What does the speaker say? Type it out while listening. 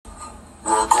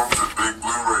Welcome to Big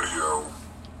Blue Radio.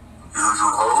 Here's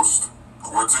your host,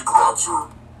 Quincy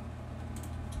Krotzer.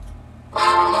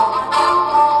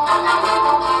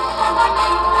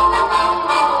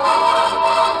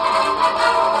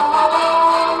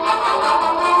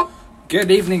 Good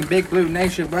evening, Big Blue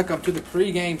Nation. Welcome to the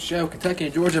pregame show, Kentucky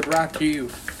and Georgia, brought to you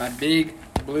by Big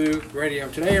Blue Radio.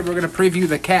 Today we're going to preview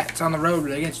the Cats on the road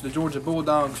against the Georgia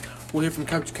Bulldogs. We'll hear from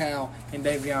Coach Cal and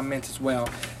Davion Mintz as well.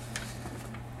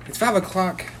 It's 5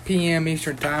 o'clock p.m.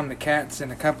 Eastern Time. The Cats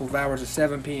in a couple of hours at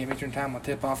 7 p.m. Eastern Time will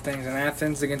tip off things in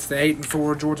Athens against the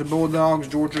 8-4 Georgia Bulldogs.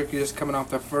 Georgia just coming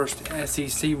off their first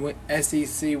SEC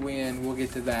win. We'll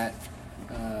get to that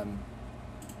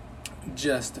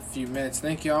just a few minutes.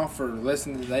 Thank you all for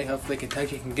listening today. Hopefully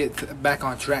Kentucky can get back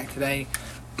on track today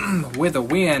with a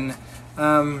win.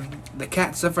 The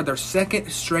Cats suffered their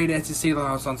second straight SEC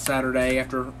loss on Saturday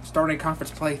after starting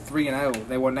conference play 3-0.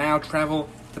 They will now travel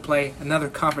to play another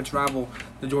conference rival,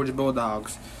 the Georgia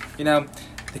Bulldogs. You know,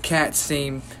 the Cats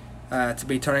seem to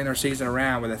be turning their season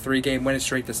around with a 3-game winning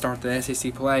streak to start the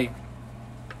SEC play.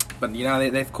 But, you know,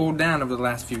 they've cooled down over the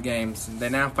last few games. They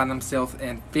now find themselves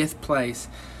in 5th place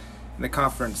in the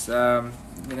conference.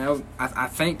 You know, I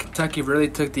think Kentucky really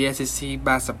took the SEC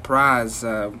by surprise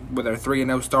with their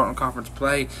 3-0 start in conference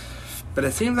play. But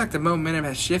it seems like the momentum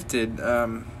has shifted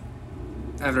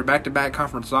after back-to-back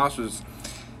conference losses.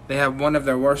 They have one of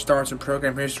their worst starts in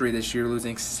program history this year,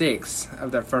 losing 6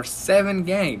 of their first 7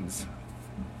 games.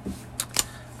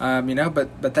 You know,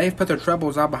 but they've put their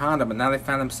troubles all behind them, and now they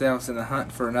find themselves in the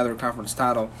hunt for another conference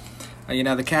title. You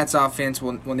know, the Cats' offense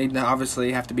will need to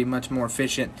obviously have to be much more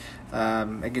efficient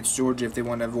against Georgia if they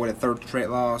want to avoid a third straight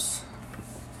loss.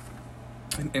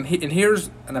 And here's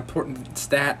an important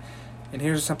stat, and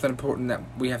here's something important that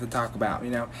we have to talk about.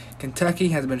 You know, Kentucky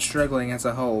has been struggling as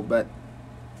a whole, but,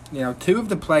 you know, 2 of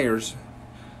the players,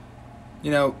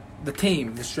 you know, the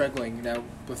team is struggling, you know,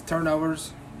 with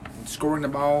turnovers and scoring the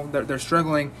ball. They're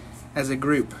struggling as a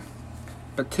group.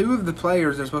 But 2 of the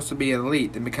players are supposed to be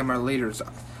elite and become our leaders.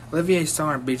 Olivier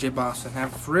Sarr and B.J. Boston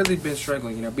have really been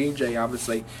struggling. You know, B.J.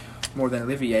 obviously more than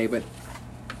Olivier, but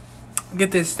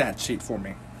get this stat sheet for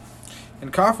me.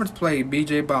 In conference play,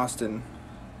 B.J. Boston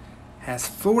has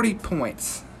 40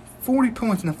 points. 40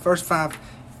 points in the first 5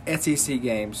 SEC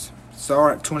games.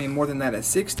 Sarr at 20, more than that at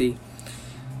 60.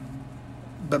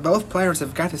 But both players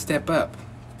have got to step up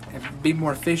and be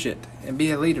more efficient and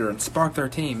be a leader and spark their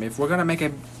team if we're going to make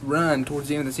a run towards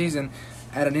the end of the season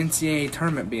at an NCAA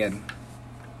tournament bid.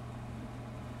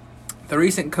 The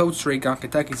recent cold streak on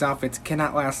Kentucky's offense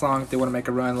cannot last long if they want to make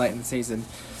a run late in the season.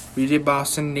 B.J.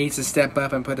 Boston needs to step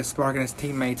up and put a spark in his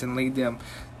teammates and lead them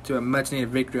to a much-needed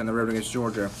victory on the road against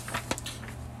Georgia.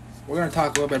 We're going to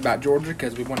talk a little bit about Georgia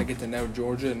because we want to get to know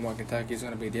Georgia and what Kentucky is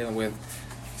going to be dealing with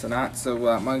tonight. So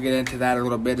I'm going to get into that a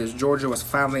little bit as Georgia was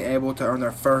finally able to earn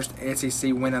their first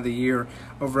SEC win of the year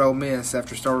over Ole Miss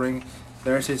after starting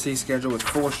their SEC schedule with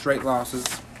 4 straight losses.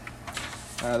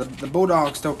 The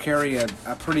Bulldogs still carry a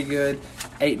pretty good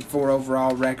 8-4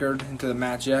 overall record into the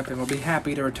matchup and will be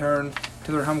happy to return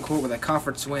to their home court with a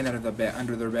conference win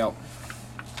under their belt.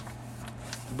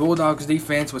 The Bulldogs'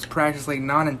 defense was practically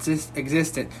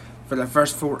non-existent for their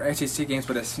first 4 SEC games,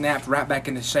 but it snapped right back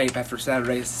into shape after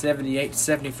Saturday's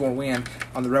 78-74 win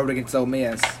on the road against Ole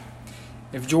Miss.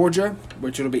 If Georgia,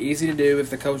 which it'll be easy to do if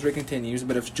the cold streak continues,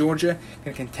 but if Georgia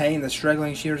can contain the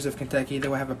struggling shooters of Kentucky, they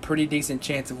will have a pretty decent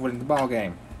chance of winning the ball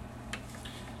game.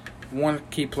 One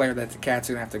key player that the Cats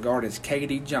are going to have to guard is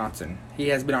K.D. Johnson. He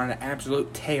has been on an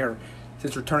absolute tear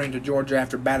since returning to Georgia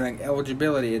after battling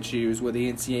eligibility issues with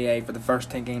the NCAA for the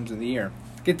first 10 games of the year.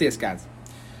 Get this, guys.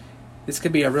 This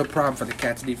could be a real problem for the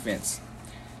Cats' defense.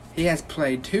 He has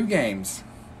played 2 games,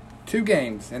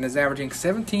 and is averaging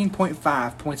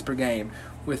 17.5 points per game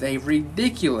with a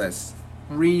ridiculous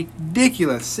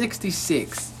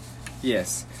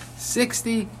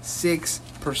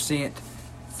 66%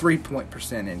 3-point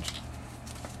percentage.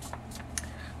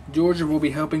 Georgia will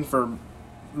be hoping for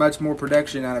much more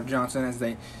production out of Johnson as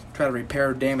they try to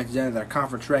repair damage done to their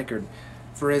conference record.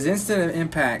 For his instant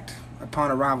impact upon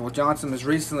arrival, Johnson was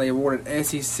recently awarded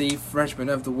SEC Freshman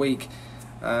of the Week.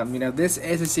 You know, this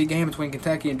SEC game between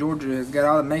Kentucky and Georgia has got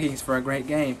all the makings for a great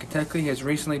game. Kentucky has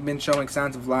recently been showing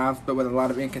signs of life, but with a lot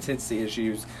of inconsistency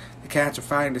issues. The Cats are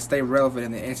fighting to stay relevant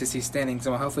in the SEC standings,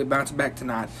 and will hopefully bounce back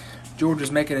tonight.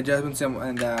 Georgia's making adjustments,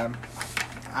 and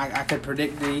I could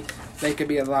predict they could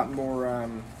be a lot more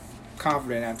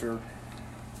confident after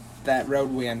that road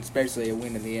win, especially a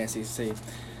win in the SEC.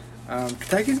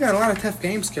 Kentucky's got a lot of tough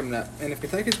games coming up, and if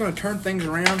Kentucky's going to turn things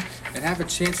around and have a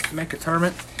chance to make a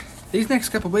tournament, these next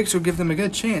couple of weeks will give them a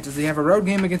good chance as they have a road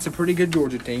game against a pretty good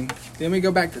Georgia team. Then we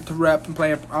go back to Rupp and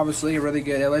play, obviously, a really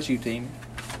good LSU team.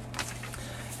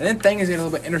 And then things get a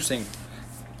little bit interesting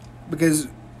because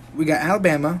we got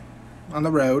Alabama on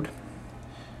the road.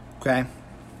 Okay.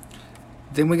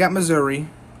 Then we got Missouri.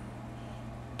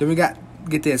 Then we got,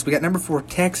 get this, we got number 4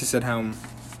 Texas at home.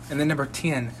 And then number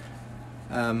 10,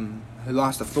 who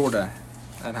lost to Florida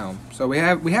at home. So we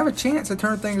have a chance to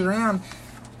turn things around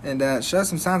and show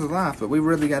some signs of life, but we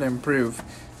really got to improve.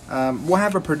 We'll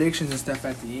have our predictions and stuff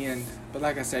at the end. But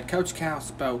like I said, Coach Cal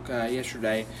spoke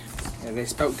yesterday. They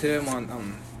spoke to him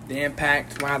on the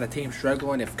impact, why the team's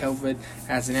struggling, if COVID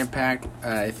has an impact,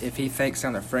 if he thinks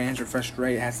some of the friends are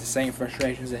frustrated, has the same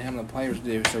frustrations that him and the players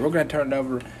do. So we're going to turn it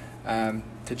over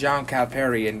to John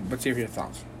Calipari, and let's hear your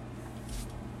thoughts.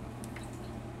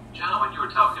 John, when you were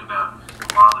talking about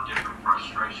a lot of different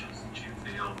frustrations that you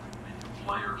feel and your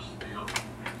players feel, do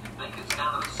you think it's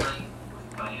kind of the same with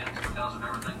fans because of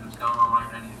everything that's going on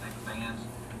right now? Do you think fans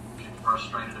get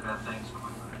frustrated about things going on?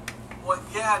 Well,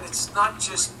 yeah, and it's not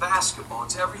just basketball.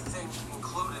 It's everything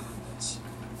included in this.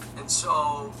 And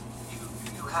so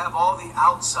you have all the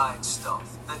outside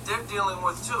stuff that they're dealing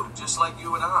with too, just like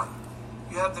you and I.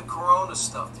 You have the corona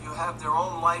stuff. You have their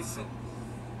own life, and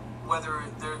whether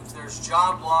there's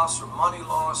job loss or money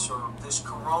loss or this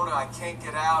corona, I can't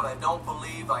get out, I don't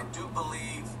believe, I do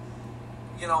believe.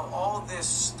 You know, all this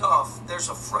stuff, there's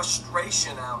a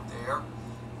frustration out there.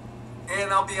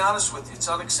 And I'll be honest with you, it's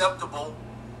unacceptable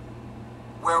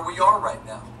where we are right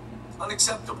now.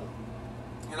 Unacceptable.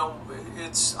 You know,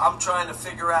 I'm trying to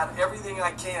figure out everything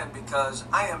I can because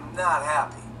I am not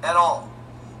happy at all.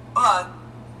 But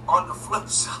on the flip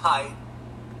side,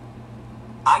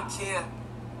 I can't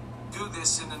do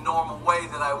this in the normal way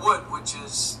that I would, which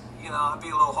is, you know, I'd be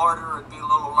a little harder, I'd be a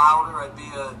little louder, I'd be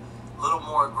a little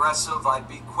more aggressive, I'd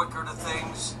be quicker to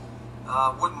things,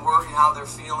 wouldn't worry how they're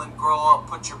feeling, grow up,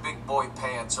 put your big boy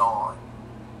pants on.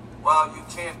 Well, you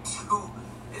can't do,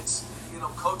 it's, you know,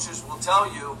 coaches will tell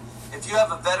you, if you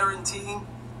have a veteran team,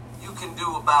 you can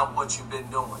do about what you've been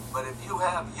doing. But if you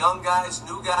have young guys,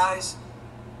 new guys,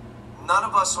 none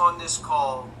of us on this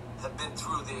call have been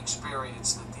through the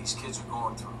experience that these kids are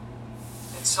going through.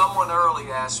 And someone early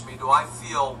asked me, do I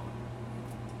feel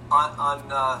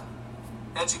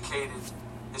uneducated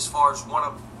as far as what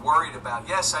I'm worried about?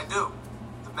 Yes, I do.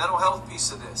 The mental health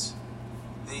piece of this,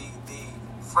 the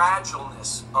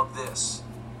fragileness of this.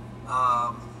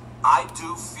 I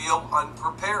do feel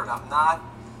unprepared. I'm not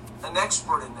an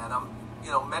expert in that.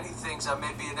 Many things I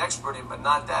may be an expert in, but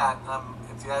not that.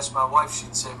 If you ask my wife,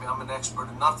 she'd say I'm an expert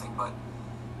in nothing. But,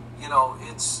 you know,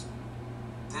 this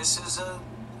is a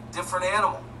different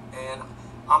animal. And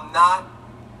I'm not,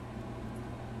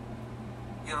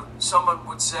 you know, someone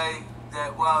would say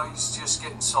that, well, he's just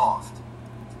getting soft.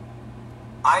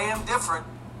 I am different.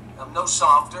 I'm no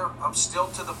softer. I'm still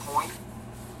to the point.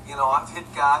 You know, I've hit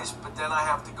guys, but then I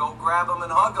have to go grab them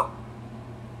and hug them.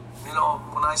 You know,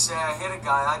 when I say I hit a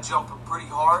guy, I jump him pretty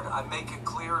hard. I make it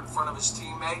clear in front of his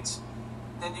teammates.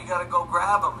 Then you got to go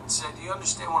grab him and say, do you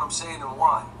understand what I'm saying and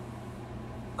why?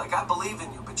 Like, I believe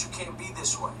in you, but you can't be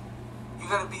this way. You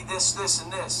got to be this, this,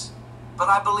 and this. But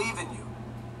I believe in you.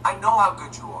 I know how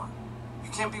good you are.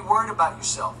 You can't be worried about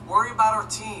yourself. Worry about our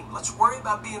team. Let's worry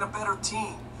about being a better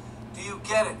team. Do you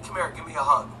get it? Come here, give me a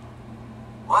hug.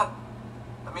 What?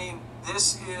 I mean,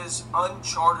 this is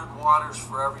uncharted waters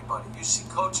for everybody. You see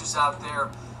coaches out there.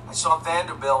 I saw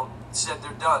Vanderbilt said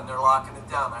they're done. They're locking it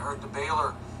down. I heard the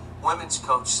Baylor women's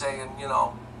coach saying,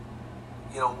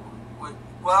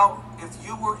 well, if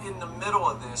you were in the middle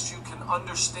of this, you can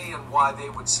understand why they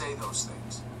would say those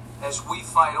things as we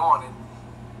fight on. And,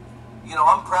 you know,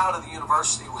 I'm proud of the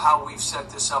university, how we've set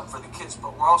this up for the kids,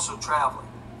 but we're also traveling.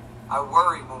 I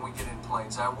worry when we get in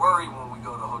planes. I worry when we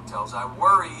go to hotels. I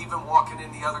worry even walking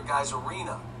in the other guy's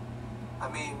arena. I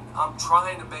mean, I'm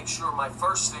trying to make sure my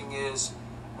first thing is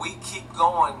we keep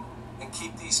going and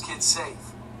keep these kids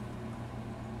safe.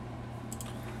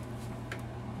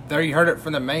 There you heard it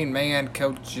from the main man,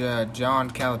 Coach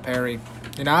John Calipari.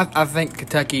 You know, I think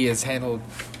Kentucky has handled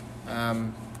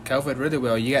COVID really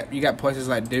well. You got places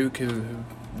like Duke who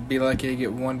be lucky to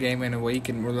get one game in a week,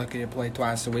 and we're lucky to play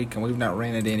twice a week, and we've not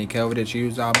ran into any COVID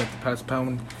issues, all but the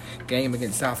postponed game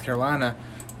against South Carolina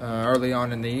early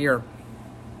on in the year.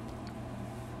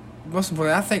 Most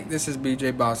importantly, I think this is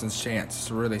B.J. Boston's chance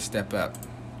to really step up.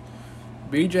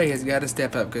 B.J. has got to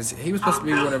step up because he was supposed to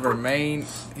be one of our main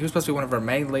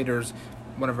leaders,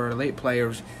 one of our elite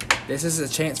players. This is a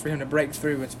chance for him to break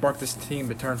through and spark this team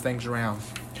to turn things around.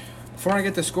 Before I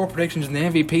get the score predictions and the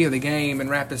MVP of the game and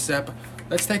wrap this up,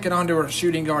 Let's take it on to our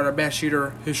shooting guard, our best shooter,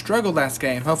 who struggled last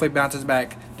game. Hopefully bounces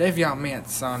back. Davion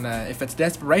Mintz on if it's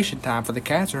desperation time for the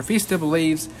Cats or if he still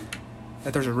believes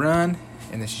that there's a run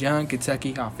in this young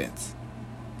Kentucky offense.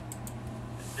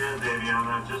 Yeah,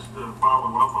 Davion, just to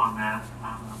follow up on that,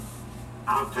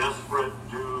 how desperate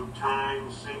do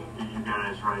times seem to you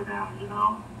guys right now, you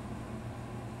know?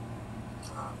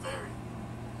 Very.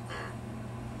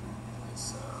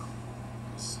 It's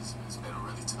been a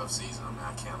really tough season. I mean,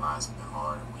 I can't lie, it's been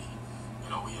hard, and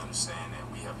we understand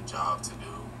that we have a job to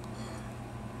do, and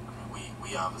I mean,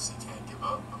 we obviously can't give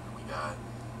up. I mean, we got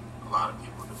a lot of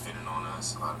people depending on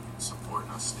us, a lot of people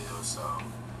supporting us still. So,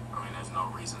 I mean, there's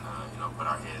no reason to put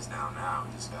our heads down now.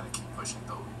 We just got to keep pushing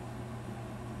through.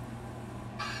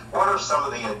 What are some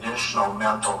of the additional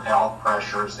mental health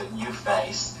pressures that you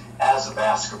face as a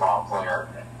basketball player,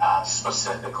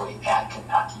 specifically at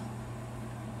Kentucky?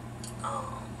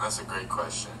 That's a great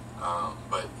question.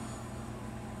 But,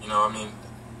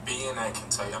 being at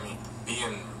Kentucky,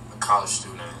 being a college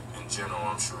student in general,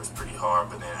 I'm sure it's pretty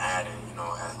hard, but then adding,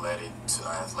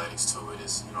 athletics to it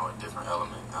is, a different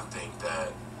element. I think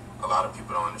that a lot of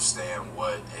people don't understand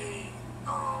what a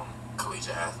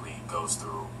collegiate athlete goes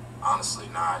through. Honestly,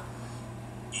 not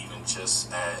even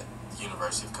just at the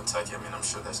University of Kentucky. I mean, I'm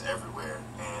sure that's everywhere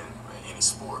in any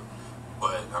sport.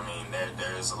 But I mean,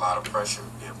 there is a lot of pressure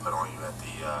being put on you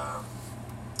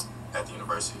at the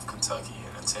University of Kentucky,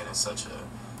 and attending such a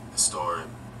historic,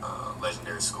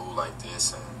 legendary school like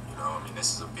this, and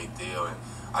this is a big deal. And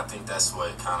I think that's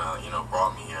what kind of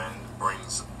brought me here and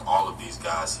brings all of these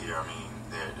guys here. I mean,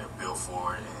 they're built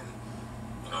for it, and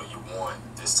you want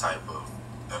this type of.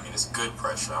 I mean, it's good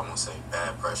pressure. I won't say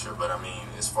bad pressure, but I mean,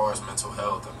 as far as mental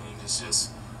health, I mean, it's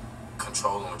just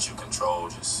controlling what you control,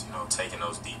 just, taking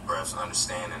those deep breaths and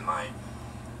understanding,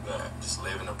 that just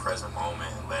live in the present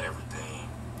moment and let everything,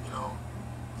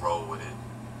 roll with it.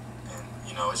 And,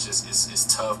 it's just, it's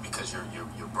tough because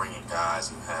you're bringing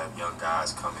guys, you have young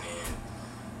guys coming in,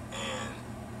 and,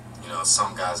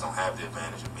 some guys don't have the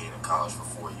advantage of being in college for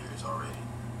 4 years already.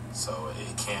 So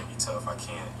it can be tough. I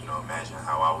can't, imagine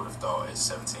how I would have thought at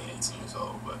 17, 18 years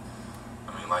old. But,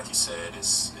 I mean, like you said,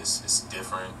 it's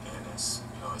different, and it's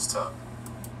tough.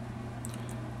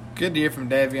 Good to hear from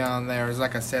Davion there. As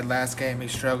like I said, last game he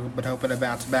struggled, but hoping to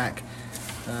bounce back.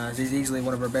 He's easily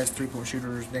one of our best three-point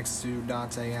shooters next to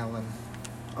Dante Allen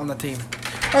on the team.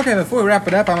 Okay, before we wrap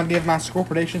it up, I'm going to give my score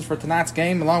predictions for tonight's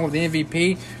game along with the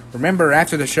MVP. Remember,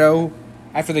 after the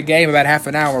game, about half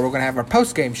an hour, we're going to have our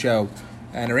post-game show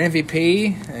and our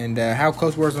MVP and how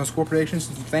close we were on score predictions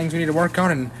and some things we need to work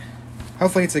on, and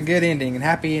hopefully it's a good ending and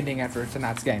happy ending after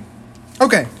tonight's game.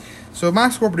 Okay, so my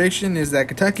score prediction is that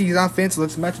Kentucky's offense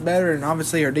looks much better, and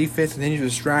obviously our defense continues to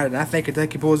stride, and I think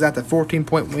Kentucky pulls out the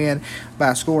 14-point win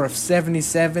by a score of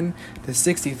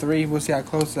 77-63. We'll see how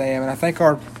close they am, and I think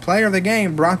our player of the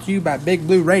game, brought to you by Big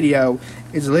Blue Radio,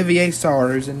 is Olivier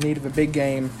Sarr, who's in need of a big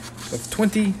game with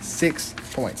 26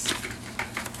 points.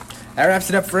 That wraps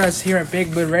it up for us here at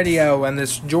Big Blue Radio and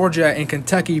this Georgia and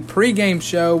Kentucky pregame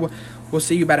show. We'll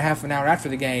see you about a half an hour after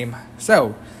the game.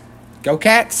 So, go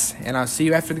Cats, and I'll see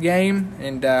you after the game,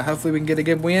 and hopefully we can get a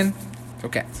good win. Go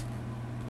Cats.